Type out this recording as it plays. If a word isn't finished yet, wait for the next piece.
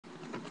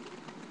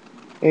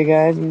Hey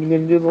guys, I'm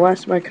going to do the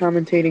last of my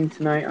commentating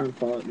tonight on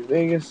Fallout New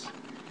Vegas.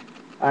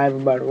 I have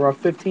about a rough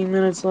 15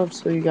 minutes left,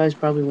 so you guys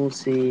probably won't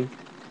see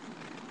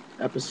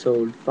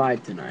episode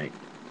 5 tonight.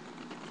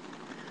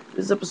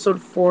 This is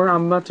episode 4.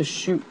 I'm about to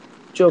shoot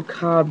Joe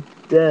Cobb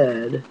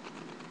dead.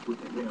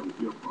 What the hell is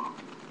your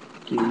problem?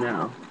 You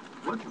now.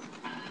 What?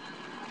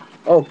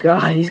 Oh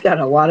god, he's got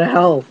a lot of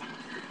health.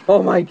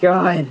 Oh my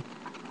god.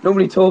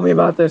 Nobody told me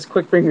about this.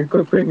 Quick finger,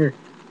 quick finger.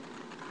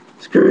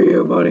 Screw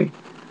you, buddy.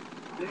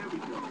 There we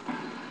go.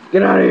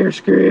 Get out of here,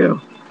 screw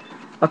you.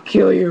 I'll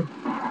kill you.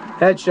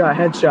 Headshot,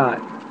 headshot.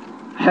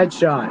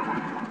 Headshot.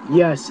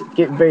 Yes,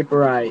 get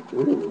vaporized.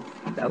 Ooh,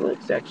 that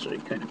looks actually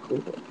kind of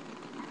cool.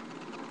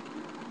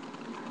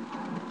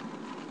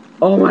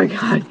 Oh my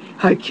god,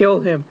 I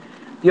killed him.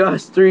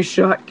 Yes,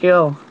 3-shot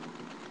kill.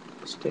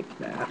 Let's take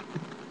that.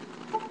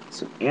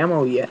 Some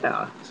ammo,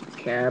 yeah. Some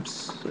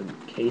caps, some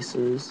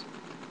cases.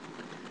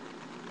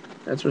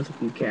 That's worth a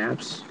few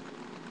caps.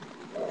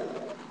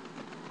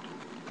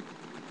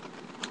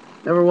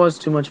 Never was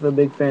too much of a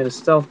big fan of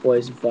stealth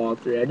boys in Fallout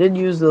 3. I did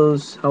use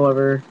those,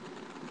 however.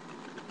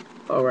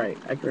 Alright,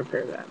 I can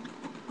repair that.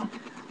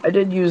 I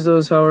did use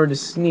those, however, to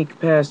sneak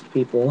past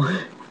people.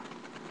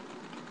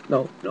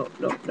 No,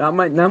 not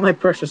my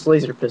precious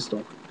laser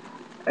pistol.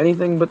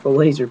 Anything but the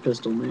laser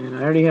pistol, man.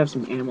 I already have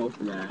some ammo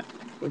for that,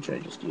 which I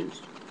just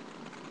used.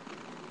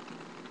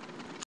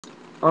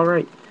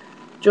 Alright,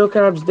 Joe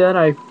Cobb's dead.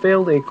 I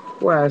failed a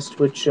quest,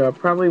 which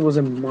probably was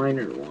a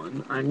minor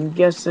one. I'm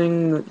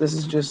guessing that this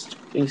is just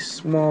a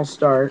small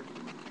start.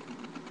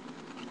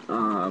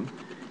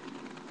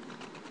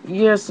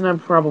 Yes, and I'm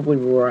probably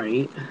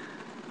right.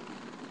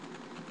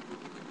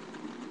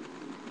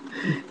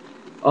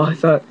 Oh, I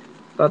thought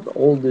the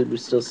old dude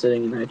was still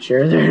sitting in that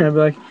chair there, and I'd be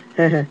like,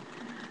 heh,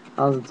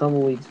 how's the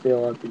tumbleweeds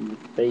feel up in your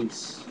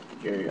face?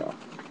 Here you go.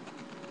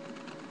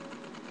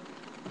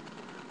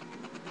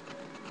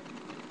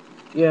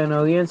 Yeah,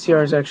 no, the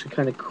NCR is actually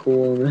kind of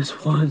cool in this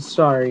one.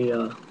 Sorry,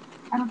 I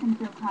don't think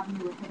Joe Cobb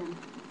knew what hit him.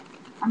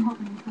 I'm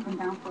hoping you took him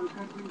down for a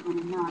good reason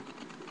and not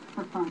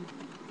for fun.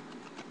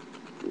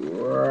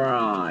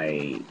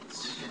 Right.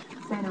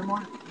 Say no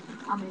more.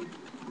 I'm in.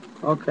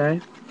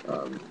 Okay.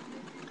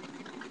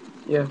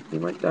 Yeah, he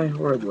might die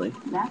horribly.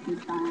 That's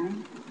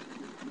inspiring.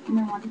 You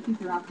may want to keep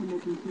your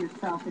optimism to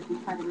yourself if you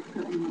try to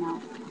recruit anyone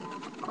else.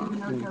 Even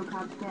though Joe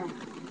Cobb's dead,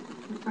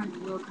 his friends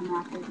will come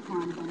after the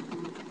town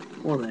eventually.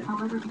 Will they?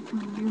 However,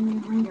 between you and me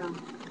and Ringo,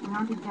 we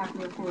aren't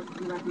exactly a force to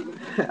be reckoned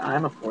with.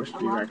 I'm a force to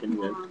be reckoned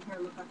with. A lot of people around here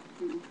look up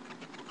to Judy.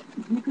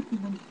 If you could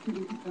convince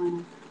Judy to join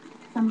us,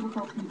 some of the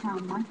folks in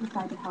town might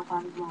decide to help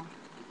out as well.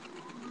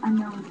 I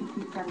know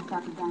Institute's got a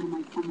stock of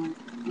dynamite somewhere,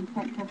 and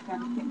Tech just got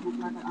a shipment of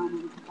leather armor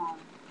we could borrow.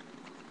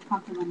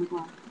 Talk to them as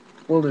well.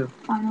 Will do.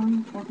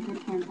 Finally, there's a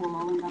good chance we'll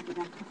all end up with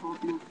extra holes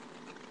in us.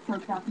 So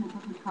if Falcon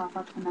can cough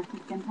up some extra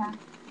skin pack,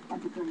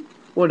 that'd be great.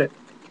 Would it?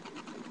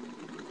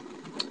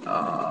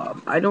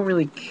 I don't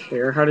really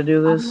care how to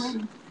do this.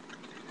 I'm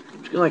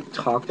just gonna like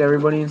talk to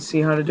everybody and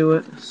see how to do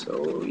it.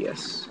 So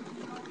yes,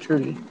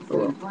 Trudy.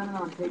 Hello. You're planning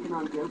on taking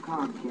on Joe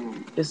Cobb's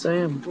gang. Yes, I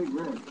am. Big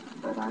risk,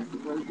 but I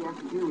suppose you have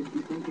to do what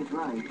you think is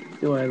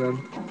right. Do I then?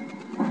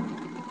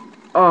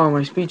 Oh,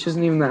 my speech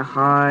isn't even that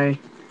high.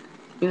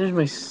 Here's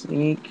my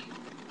sneak.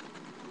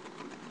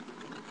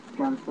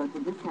 Got a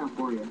special discount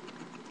for you.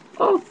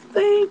 Oh,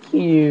 thank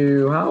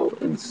you. How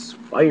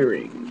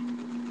inspiring.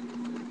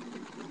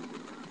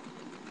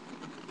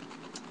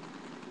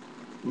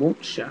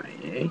 Won't shy,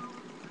 eh?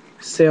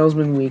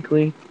 Salesman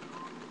Weekly.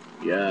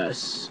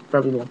 Yes.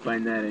 Probably won't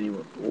find that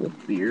anywhere. Oh,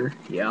 beer.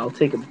 Yeah, I'll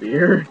take a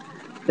beer.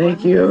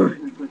 Thank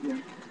you.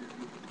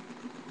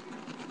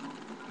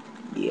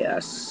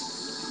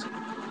 Yes,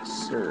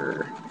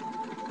 sir.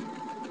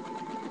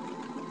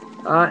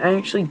 I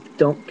actually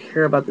don't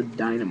care about the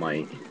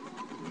dynamite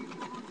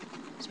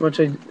as much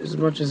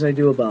as I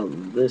do about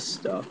this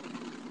stuff.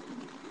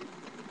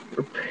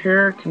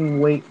 Repair can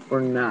wait for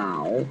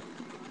now.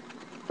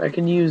 I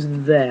can use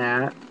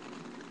that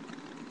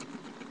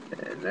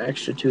and an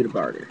extra 2 to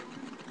barter.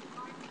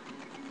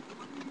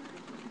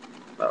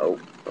 Oh,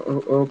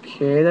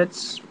 okay,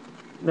 that's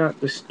not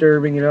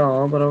disturbing at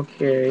all, but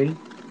okay.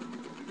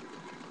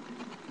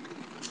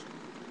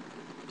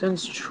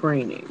 Dense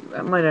training.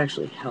 That might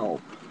actually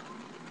help.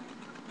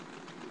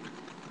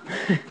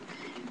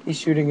 He's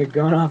shooting a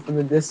gun off in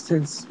the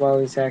distance while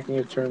he's hacking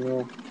a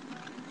terminal.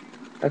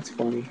 That's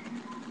funny.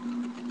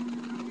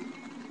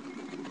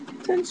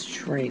 Dense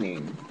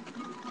training.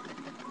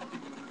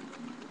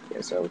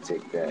 Yes, I would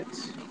take that.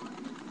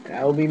 And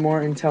I will be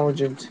more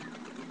intelligent.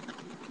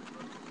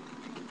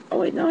 Oh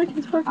wait, now I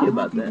can talk to you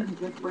about that. You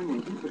just bring a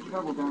heap of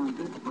trouble down in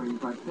this spring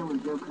by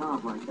killing Joe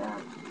Cobb like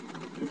that.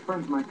 His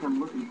friends might come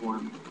looking for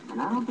him,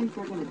 and I don't think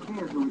they're going to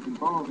care who was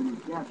involved in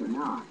his death or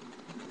not.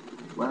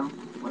 Well,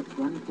 what's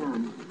done is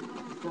done.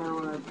 So,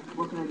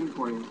 what can I do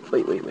for you?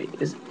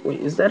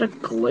 Wait, is that a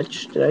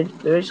glitch? Did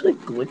I actually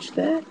glitch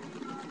that?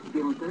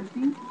 Feeling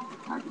thirsty?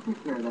 I can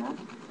take care of that.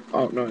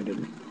 Oh, no, I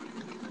didn't.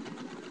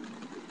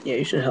 Yeah,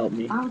 you should help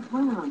me. I was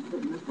planning on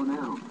sitting this one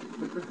out,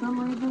 but for some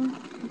reason,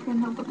 I can't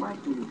help but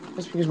like you.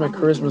 That's because my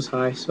charisma's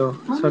high, so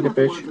Tell suck me it, up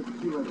the bitch. ones with a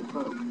few other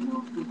folks,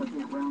 see if I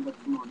can't round up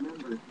some more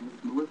members for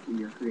this militia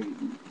you're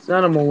creating. It's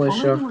not a While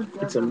militia, everyone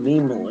it's says a I'm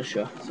meme good,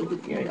 militia. you So,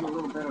 could yeah, stand a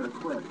little better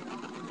equipped.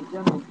 The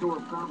general store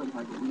probably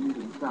has what we need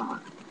in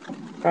stock.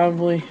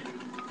 probably.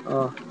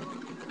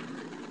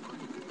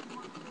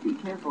 Be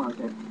careful out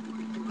there.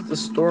 Is the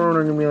store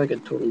owner gonna be like a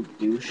total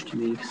douche to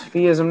me? Because if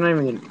he is, I'm not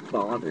even gonna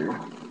bother. I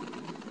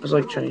was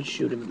like trying to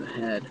shoot him in the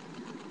head.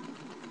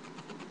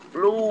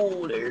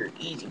 Hello there,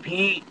 Easy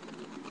Pete.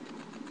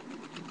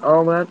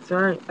 Oh, that's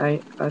right.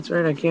 That's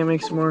right. I can't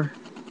make some more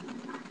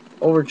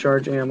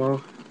overcharge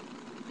ammo.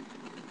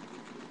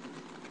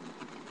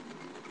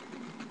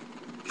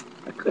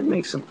 I could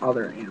make some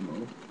other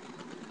ammo.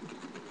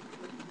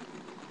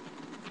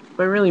 If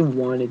I really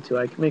wanted to,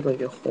 I could make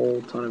like a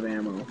whole ton of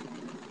ammo.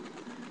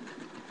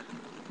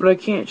 But I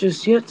can't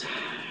just yet.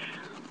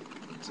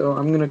 So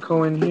I'm gonna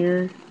go in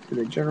here to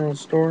the general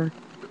store.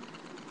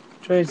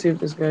 Try to see if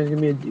this guy's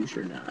gonna be a douche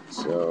or not.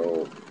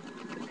 So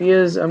if he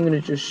is, I'm gonna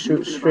just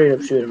straight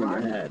up shoot him in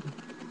the head.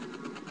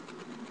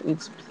 I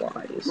need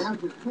supplies. Now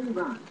just hold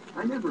on.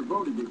 I never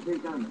voted to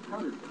take on the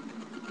cutter gun.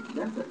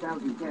 That's a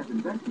 1,000 cap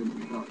investment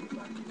you're talking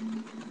about.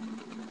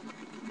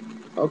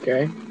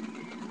 Okay.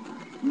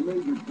 You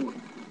made your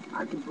point.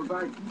 I can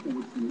provide people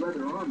with some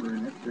leather armor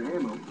and extra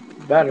ammo.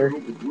 Better. I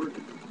hope it's worth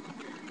it.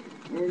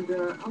 And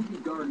I'll be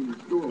guarding the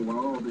store while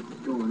all this is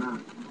going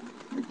on.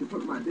 I should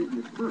put my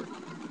business first.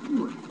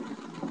 You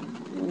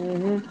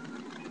understand?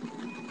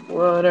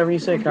 Whatever you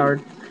say,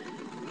 coward.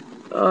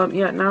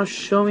 Yeah, now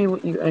show me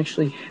what you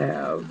actually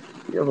have.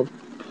 You have a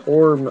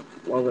poor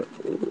leather.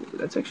 Ooh,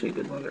 that's actually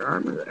good leather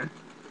armor there.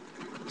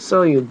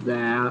 Sell you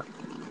that.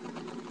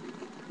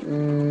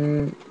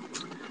 I'm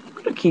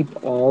gonna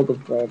keep all the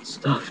vault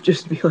stuff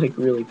just to be like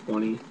really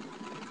funny.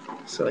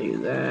 Sell you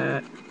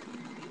that.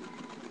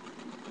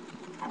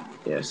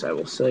 Yes, I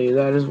will sell you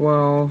that as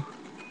well.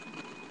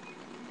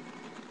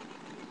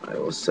 I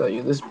will sell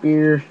you this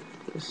beer.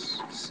 Let's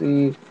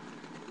see.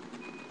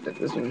 That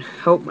doesn't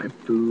help my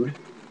food.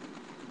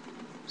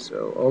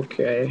 So,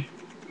 okay.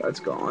 That's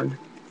gone.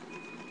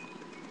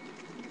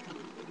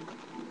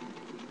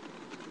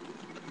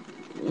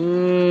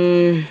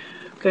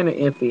 Kind of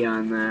iffy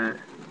on that.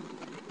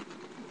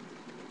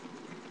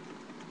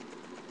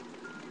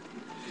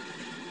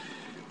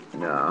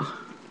 No.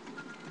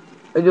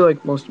 I do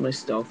like most of my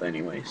stealth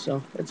anyway,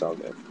 so it's all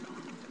good.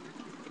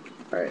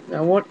 Alright,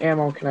 now what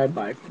ammo can I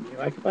buy from you?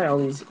 I can buy all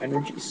these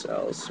energy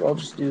cells, so I'll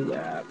just do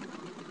that.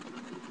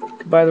 I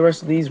can buy the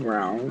rest of these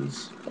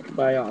rounds. I can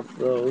buy off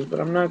those, but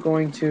I'm not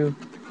going to.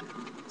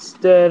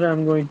 Instead,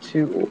 I'm going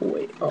to... Oh,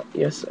 wait. Oh,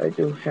 yes, I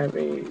do have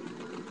a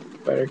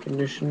better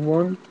condition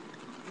one.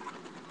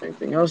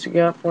 Anything else you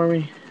got for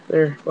me?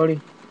 There, buddy.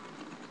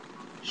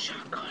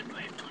 Shotgun. Do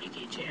I have 20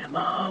 gauge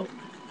ammo?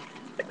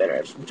 I better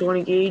have some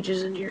 20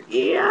 gauges in here.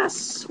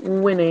 Yes!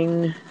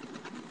 Winning.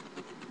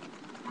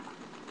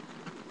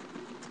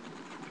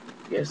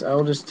 Yes,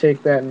 I'll just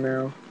take that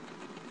now.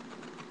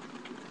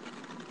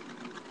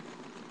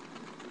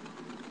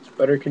 It's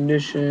better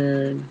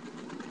condition.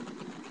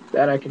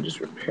 That I can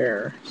just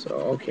repair. So,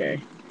 okay.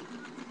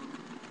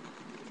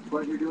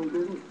 Pleasure doing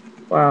business.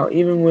 Wow,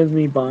 even with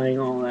me buying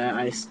all that,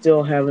 I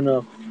still have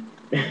enough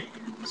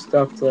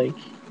stuff to, like,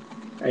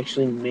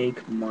 actually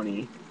make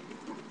money.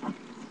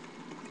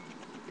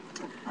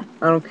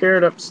 I don't care,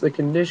 it ups the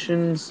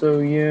condition, so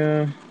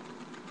yeah.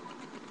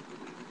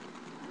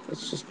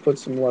 Let's just put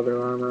some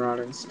leather armor on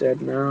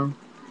instead now.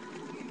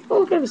 Oh,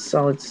 look, I have a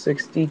solid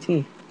 6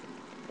 DT.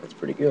 That's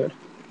pretty good.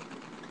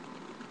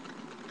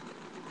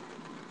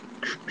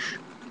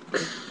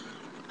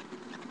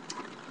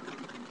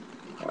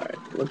 Alright,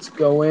 let's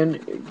go in.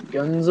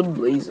 Guns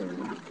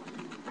a-blazing.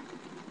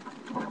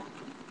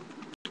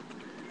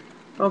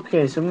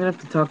 Okay, so I'm gonna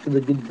have to talk to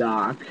the good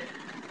doc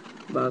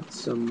about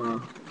some,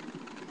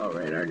 oh,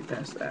 right, I already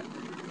passed that.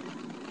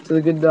 To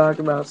the good doc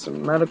about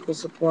some medical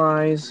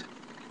supplies.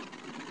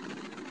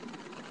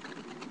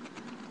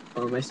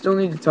 I still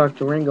need to talk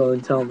to Ringo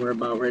and tell him we're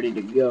about ready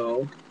to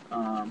go.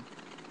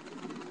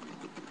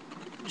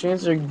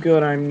 Chances are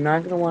good I'm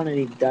not going to want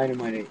any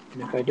dynamite,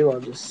 and if I do, I'll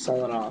just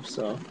sell it off,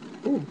 so...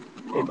 Ooh,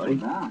 hey, buddy.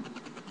 Back.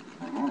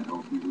 I had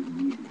hoped you wouldn't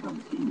need to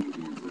come see me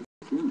again so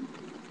soon.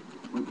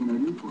 What can I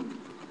do for you?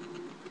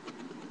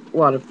 A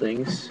lot of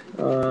things.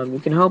 You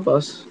can help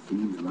us.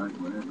 Seems like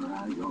wherever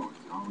I go,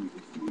 it's always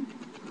a sweet.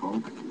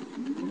 Folks just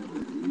never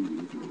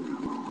leave each other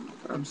alone.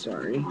 I'm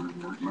sorry. I'm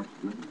not much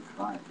good in the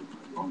fight with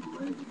my own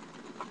leg.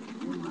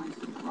 And my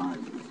supplies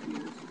are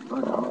scarce.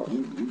 But I'll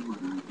give you what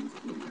I can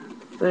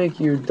spare. Thank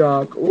you,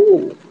 Doc.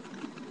 Ooh.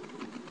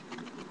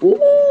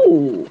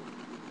 Ooh.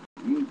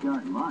 You ain't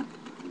got much.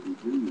 If you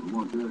do, you're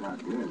more good out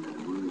there than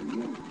it would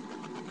again.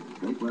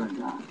 Take what I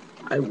got.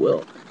 I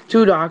will.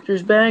 2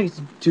 doctor's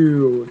bags?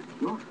 Dude.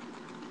 Sure.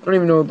 I don't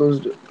even know what those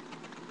do.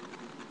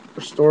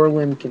 Restore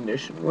limb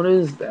condition. What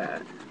is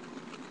that?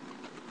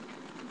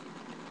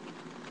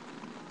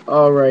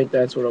 Oh, right,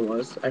 that's what it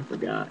was. I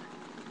forgot.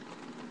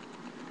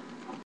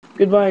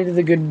 Goodbye to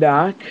the good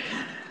doc.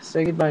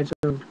 Say goodbye to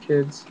the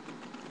kids.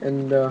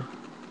 And,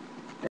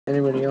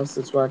 anybody else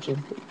that's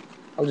watching.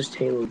 I'll just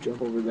Halo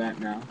jump over that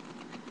now.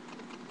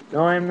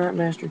 No, I am not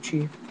Master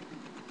Chief.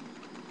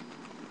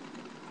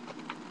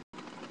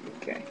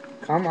 Okay.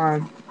 Come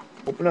on.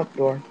 Open up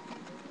door.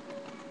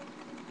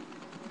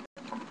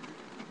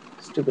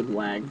 Stupid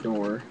lag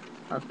door.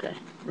 Okay.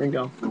 Here we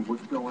go. So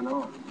what's going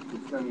on?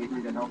 Did Sunny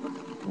agree to help us?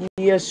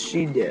 Yes,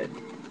 she did.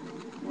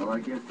 Well,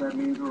 I guess that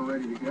means we're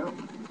ready to go.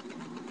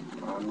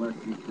 Unless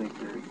you think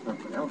there's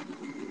something else.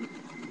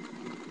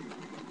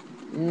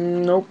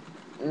 Nope.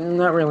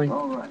 Not really.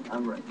 All right,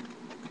 I'm ready.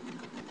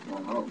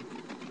 I hope.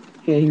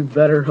 Yeah, you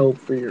better hope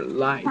for your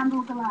life. Time to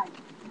look alive.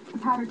 The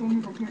powder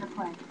gamers are here to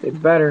play. They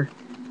better.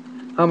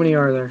 How many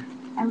are there?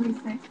 At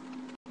least 6.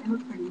 They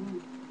look pretty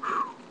neat.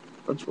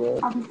 Let's roll.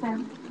 I'll be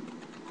 7.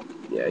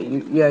 Yeah,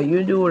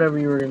 you do whatever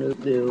you were gonna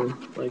do.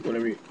 Like,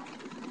 whatever you...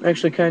 I'm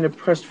actually kind of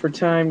pressed for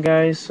time,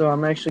 guys, so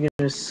I'm actually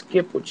gonna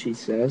skip what she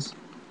says.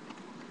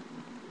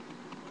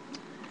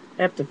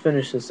 I have to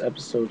finish this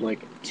episode,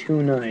 like,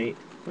 tonight.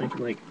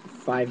 Like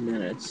 5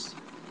 minutes.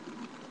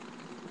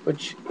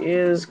 Which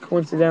is,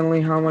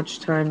 coincidentally, how much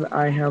time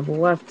I have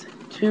left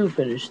to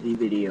finish the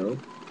video.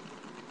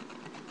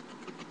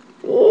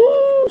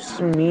 Ooh,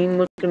 some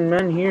mean-looking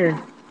men here.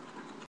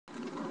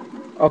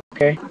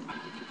 Okay,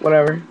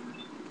 whatever.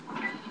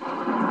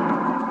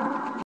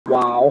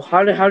 Wow,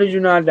 how did you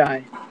not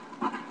die?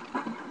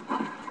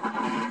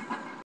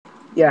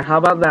 Yeah, how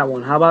about that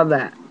one? How about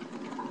that?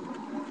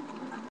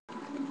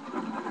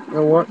 You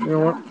know what? You know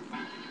what?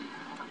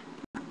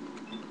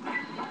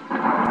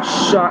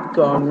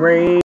 Shotgun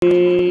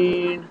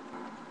rain.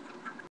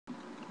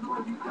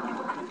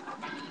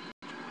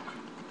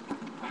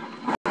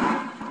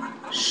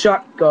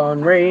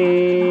 Shotgun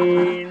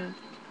rain.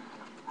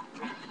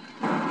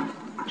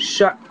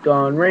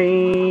 Shotgun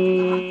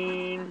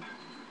rain.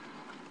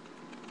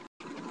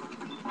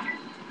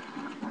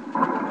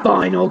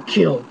 Final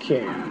kill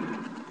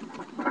cam.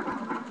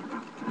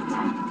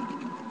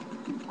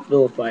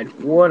 Vilified.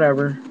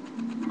 Whatever.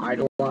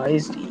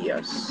 Idolized.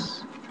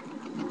 Yes.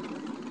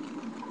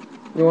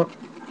 You know what?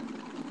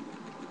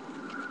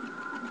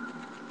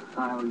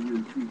 Kyle, you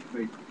and Chief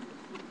Baker.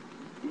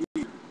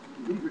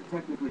 These are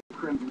technically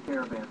Crimson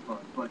Caravan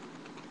funds, but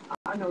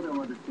I know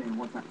they'll understand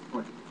once I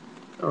explain.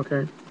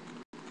 Okay.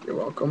 You're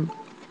welcome.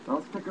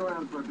 I'll stick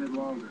around for a bit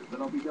longer,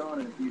 but I'll be gone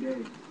in a few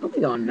days. I'll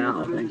be gone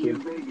now, If thank you're you.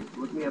 visiting Vegas,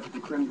 look me up at the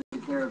Crimson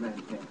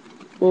Caravan camp.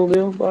 Will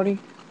do, buddy.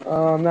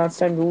 Now it's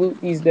time to loot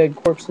these dead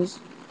corpses.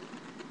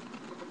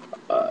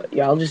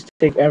 Yeah, I'll just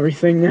take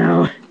everything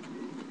now.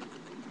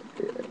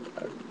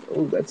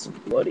 Oh, that's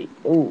bloody.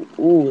 Oh,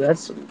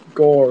 that's some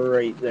gore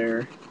right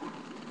there.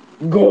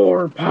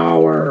 Gore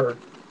power!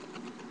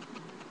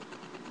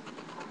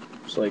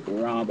 Just like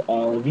rob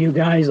all of you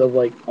guys of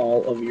like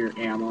all of your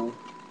ammo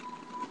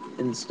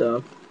and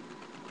stuff.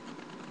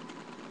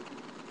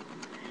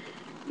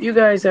 If you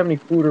guys have any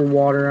food or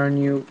water on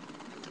you,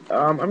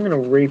 I'm gonna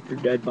rape your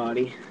dead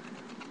body.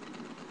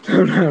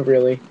 Not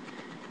really.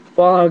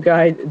 Fallout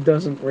Guide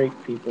doesn't rape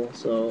people,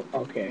 so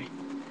okay.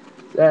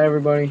 Is that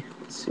everybody?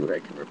 Let's see what I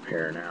can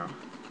repair now.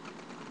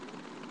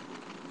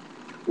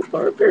 Ooh,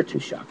 I'll repair 2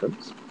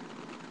 shotguns.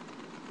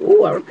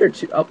 Ooh, I'll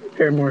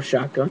repair more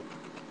shotgun.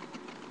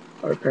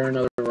 I'll repair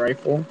another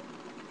rifle.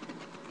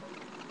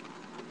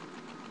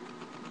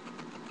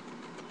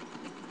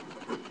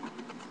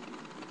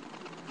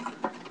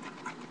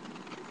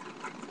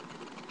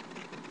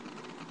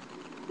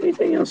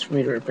 Anything else for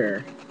me to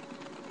repair?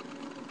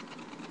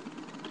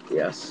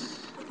 Yes.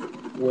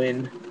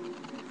 Win.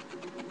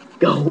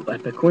 Go,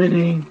 epic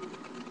winning.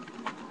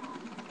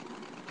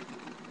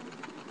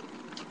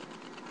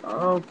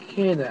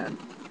 Okay then.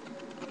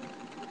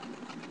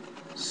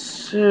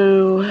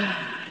 So,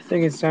 I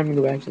think it's time to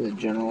go back to the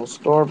general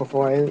store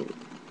before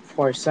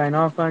I sign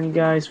off on you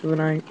guys for the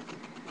night.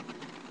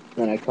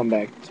 Then I come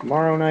back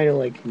tomorrow night at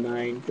like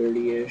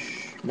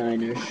 9:30ish,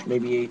 9ish,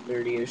 maybe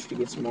 8:30ish to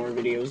get some more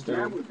videos That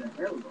done. was a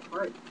hell of a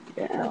fight.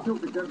 Yeah. Let's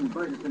hope it doesn't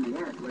bite us in the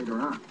ass later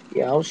on.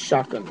 Yeah, I was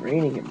shotgun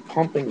raining and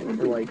pumping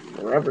for like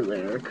forever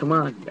there. Come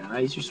on,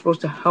 guys. You're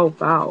supposed to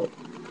help out.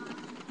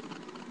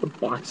 With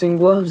boxing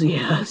gloves?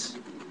 Yes.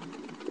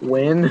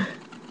 Win.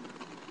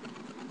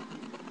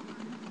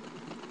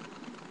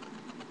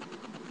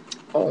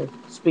 Oh,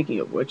 speaking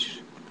of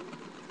which.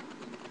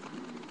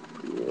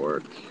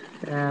 Work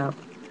app.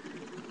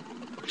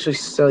 Actually,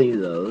 sell you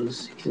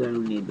those because I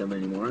don't need them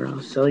anymore.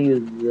 I'll sell you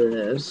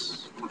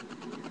this.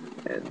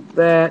 And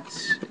that.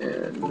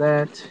 And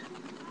that.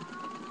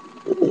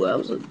 Ooh, that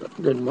was a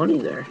good money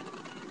there.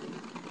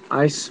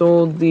 I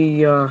sold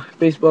the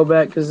baseball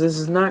bat because this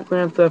is not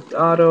Grand Theft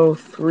Auto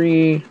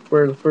 3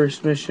 where the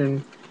first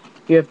mission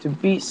you have to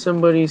beat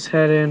somebody's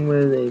head in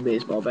with a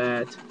baseball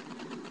bat.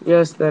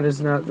 Yes, that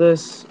is not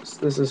this.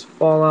 This is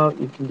Fallout.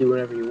 You can do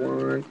whatever you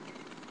want.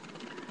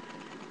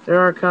 There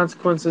are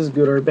consequences,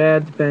 good or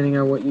bad, depending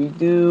on what you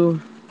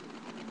do.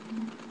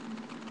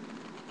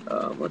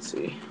 Let's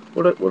see.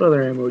 What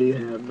other ammo do you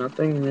have?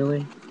 Nothing,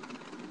 really?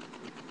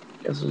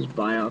 Guess I'll just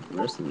buy off the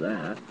rest of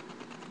that.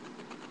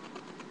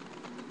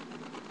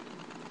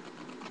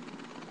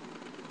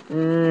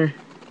 Eh,